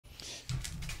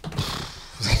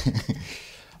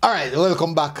All right,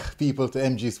 welcome back, people, to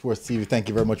MG Sports TV. Thank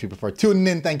you very much, people, for tuning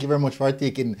in. Thank you very much for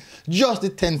taking just the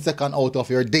 10 seconds out of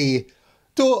your day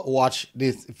to watch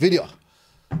this video.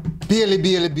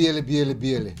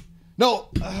 Barely. Now,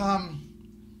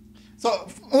 so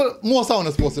most of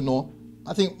us supposed to know.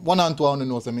 I think 1 and 2 I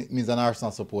know so means an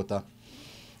Arsenal supporter.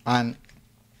 And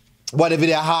what the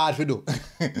video hard to do.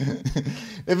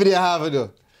 The video hard to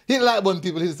do. Hit the like button,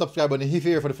 people, hit the subscribe button. If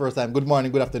you're here for the first time, good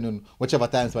morning, good afternoon, whichever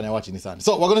times when you're watching this on.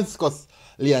 So we're going to discuss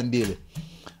Leon Bailey.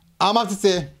 I'm have to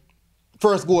say,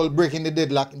 first goal breaking the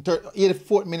deadlock in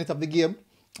 84th minute of the game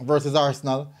versus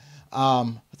Arsenal.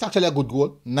 It's actually a good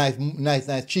goal.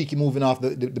 Nice, cheeky moving off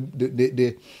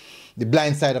the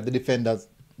blind side of the defenders.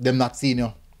 Them not seeing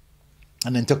you.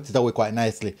 And then took it away quite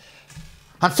nicely.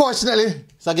 Unfortunately,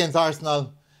 it's against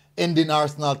Arsenal. Ending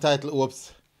Arsenal title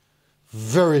hopes.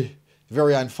 Very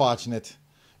unfortunate.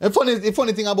 And the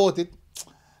funny thing about it,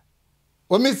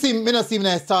 when me not see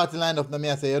me starting lineup,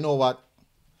 I say, you know what?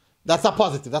 That's a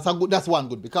positive. That's one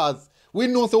good, because we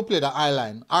know so we play the eye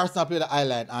line. Arsenal play the eye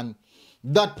line, and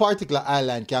that particular eye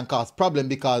line can cause problem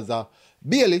because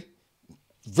Bailey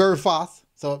very fast.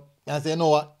 So I say, you know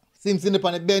what? Seems in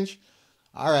on the bench.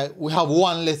 All right, we have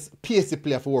one less pacey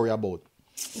player to worry about.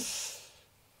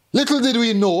 Little did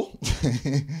we know.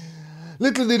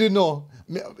 Little did we know.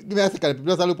 Give me a second,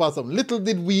 just a look at something. Little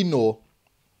did we know.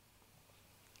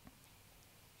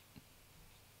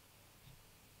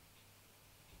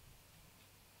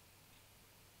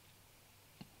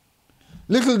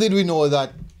 Little did we know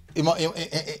that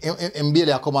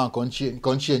Bailey come on can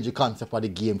change the concept of the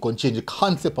game, can change the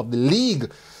concept of the league.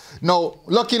 Now,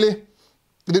 luckily,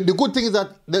 the good thing is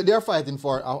that they're fighting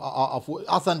for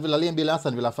Aston Villa, Leon Bailey and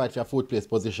Aston Villa fight for a 4th place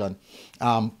position.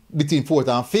 Between 4th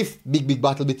and 5th, big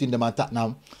battle between them and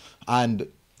Tottenham. And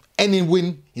any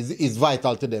win is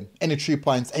vital to them. Any 3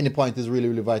 points, any point is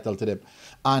really vital to them.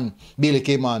 And Bailey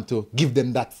came on to give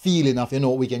them that feeling of, you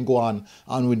know, we can go on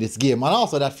and win this game. And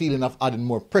also that feeling of adding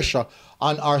more pressure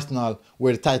on Arsenal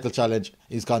where the title challenge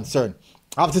is concerned.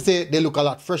 I have to say, they look a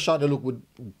lot fresher, they look with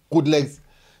good legs.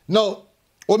 Now,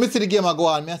 when me see the game I go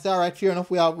on, I say, all right, fair enough,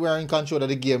 we are in control of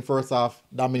the game first half,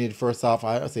 dominated first half.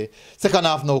 I say, second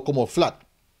half now come out flat.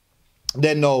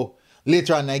 Then now,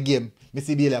 later on in the game, I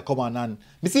see Bailey come on and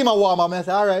I see my warm up, I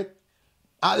say, all right,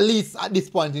 at least at this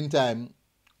point in time,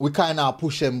 we kind of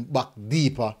push him back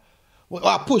deeper.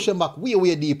 I push him back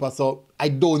way deeper, so I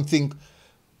don't think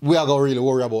we are going to really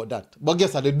worry about that. But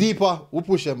guess what, the deeper we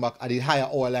push him back, the higher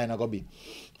our line are going to be.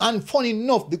 And funny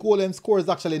enough, the goal and score is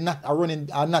actually not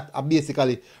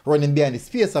basically running behind the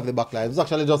space of the back line. It's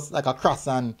actually just like a cross,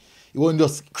 and it won't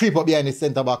just creep up behind the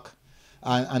centre back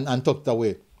and tuck it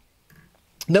away.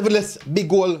 Nevertheless, big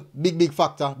goal, big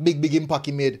factor, big impact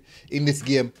he made in this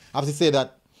game. I have to say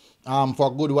that for a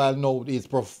good while now, his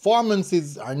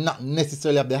performances are not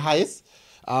necessarily of the highest.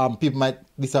 People might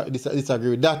disagree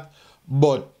with that.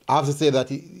 But I have to say that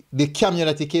the cameo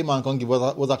that he came on and give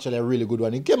was actually a really good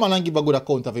one. He came on and give a good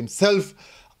account of himself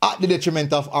at the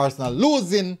detriment of Arsenal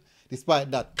losing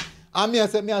despite that. And me I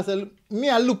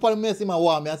look at me and see my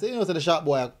warm. I say, you know, so the sharp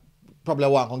boy probably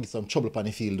want to get some trouble on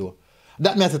the field though.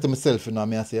 That me I say to myself, you know,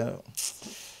 me I say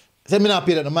me not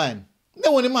pay that no mind.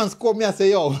 Then when the man scored, me I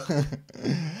say, yo,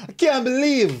 I can't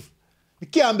believe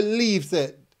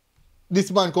say,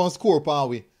 this man can score upon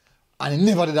we. And he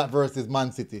never did that versus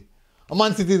Man City.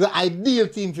 Man City is the ideal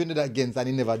team for that against, and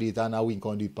he never did it, and I win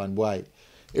can do it, and boy.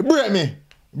 It break me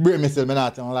still, me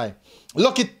not gonna lie.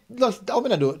 Lucky, how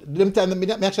I do? Them time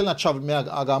me actually not travel,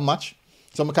 I got a match,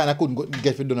 so I kind of couldn't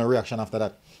get to do a reaction after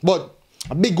that. But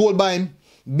a big goal by him,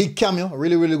 big cameo,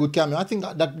 really good cameo. I think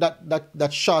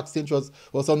that short stint was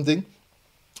something.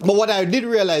 But what I did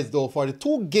realize though, for the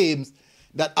 2 games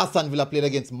that Aston Villa played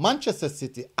against Manchester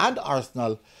City and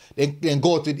Arsenal, then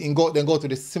go to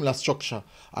the similar structure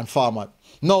and format.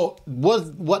 Now,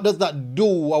 what does that do,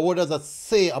 or what does that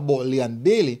say about Leon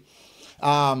Bailey?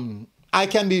 I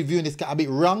can be viewing this a bit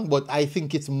wrong, but I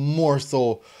think it's more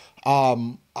so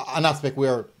an aspect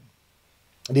where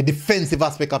the defensive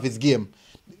aspect of his game,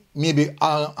 maybe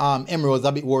Emery was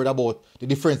a bit worried about the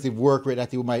defensive work rate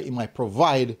that he might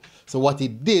provide. So what he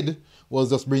did was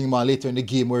just bring him on later in the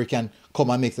game where he can come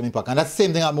and make some impact. And that's the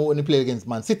same thing happened when he played against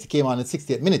Man City, came on in the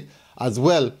 68th minute as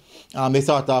well. They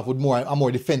start off with a more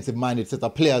defensive-minded set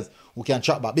of players who can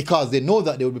track back because they know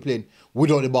that they will be playing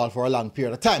without the ball for a long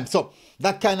period of time. So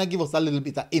that kind of gives us a little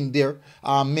bit of in there.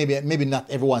 Maybe not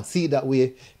everyone see it that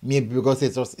way, maybe because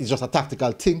it's just a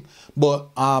tactical thing. But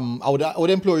I would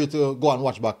implore you to go and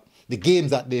watch back the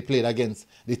games that they played against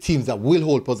the teams that will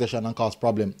hold possession and cause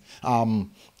problem,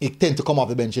 it tend to come off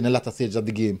the bench in the latter stage of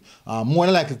the game. More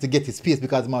than likely to get his pace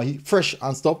because he's fresh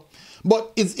and stuff.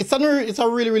 But it's a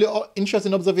really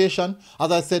interesting observation.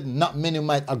 As I said, not many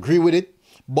might agree with it,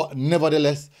 but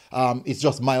nevertheless, it's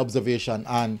just my observation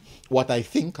and what I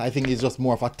think. I think it's just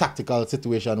more of a tactical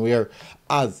situation where,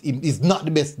 as he's not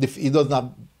the best, he doesn't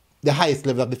have the highest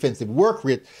level of defensive work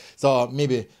rate. So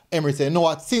maybe Emery say, you know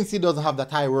what, since he doesn't have that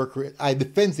high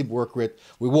defensive work rate,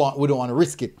 we don't want to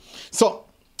risk it. So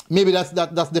maybe that's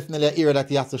definitely an area that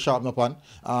he has to sharpen up on.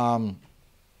 I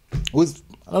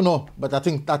don't know, but I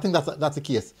think that's the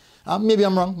case. Maybe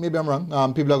I'm wrong.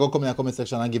 People are going to come in the comment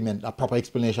section and give me a proper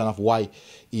explanation of why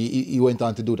he went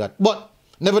on to do that. But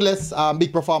nevertheless,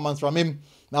 big performance from him.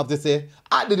 I have to say,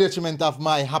 at the detriment of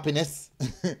my happiness.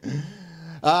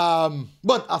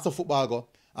 But as a football go,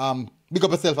 big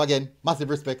up yourself again. Massive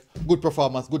respect. Good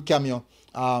performance. Good cameo.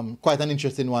 Quite an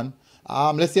interesting one.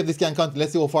 Let's see if this can continue.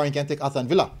 Let's see how far he can take Aston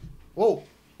Villa. Whoa,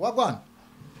 what going on?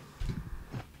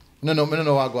 No, what going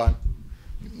on.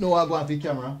 No, what going on for the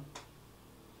camera.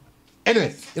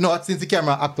 Anyways, you know what? Since the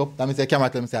camera act up, that means the camera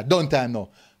tell me say, done time now.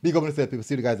 Big up yourself, people.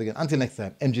 See you guys again. Until next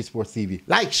time, MG Sports TV.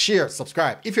 Like, share,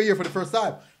 subscribe. If you're here for the first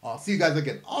time, I'll see you guys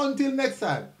again. Until next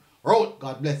time. Roll.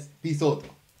 God bless. Peace out.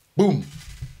 Boom.